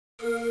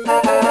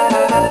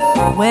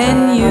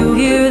When you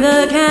hear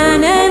the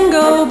cannon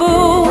go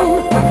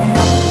boom,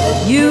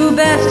 you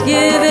best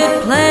give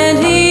it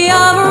plenty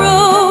of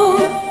room.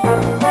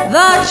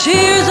 The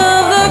cheers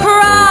of the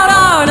crowd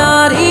are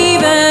not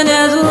even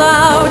as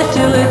loud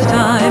till it's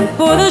time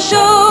for the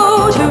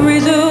show to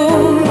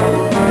resume.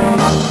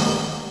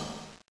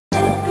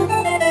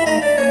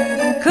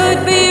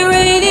 Could be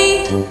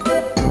rainy,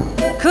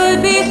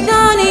 could be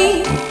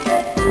sunny,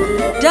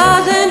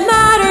 doesn't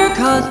matter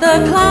 'cause the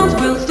clowns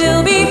will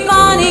still be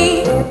funny.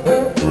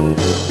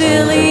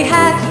 Silly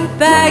hats,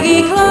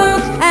 baggy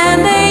clothes, and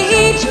they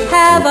each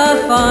have a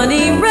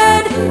funny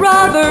red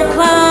rubber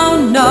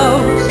clown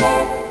nose.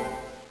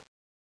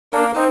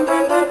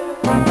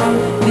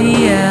 The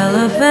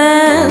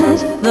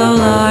elephants, though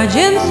large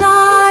in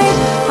size,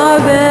 are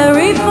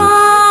very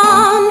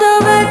fond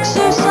of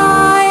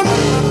exercise.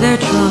 Their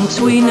trunks,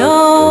 we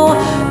know,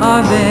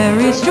 are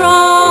very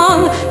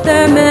strong.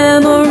 Their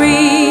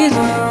memories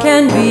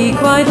can be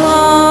quite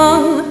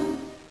long.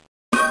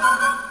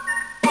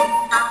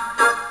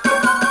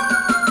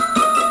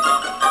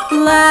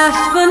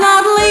 Last but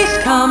not least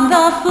come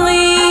the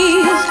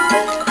fleas,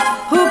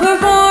 who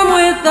perform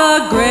with the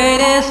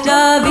greatest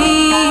of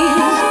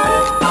ease.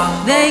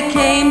 They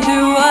came to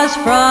us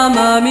from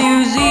a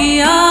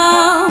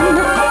museum,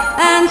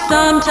 and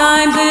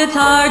sometimes it's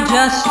hard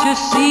just to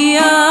see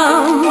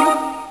 'em.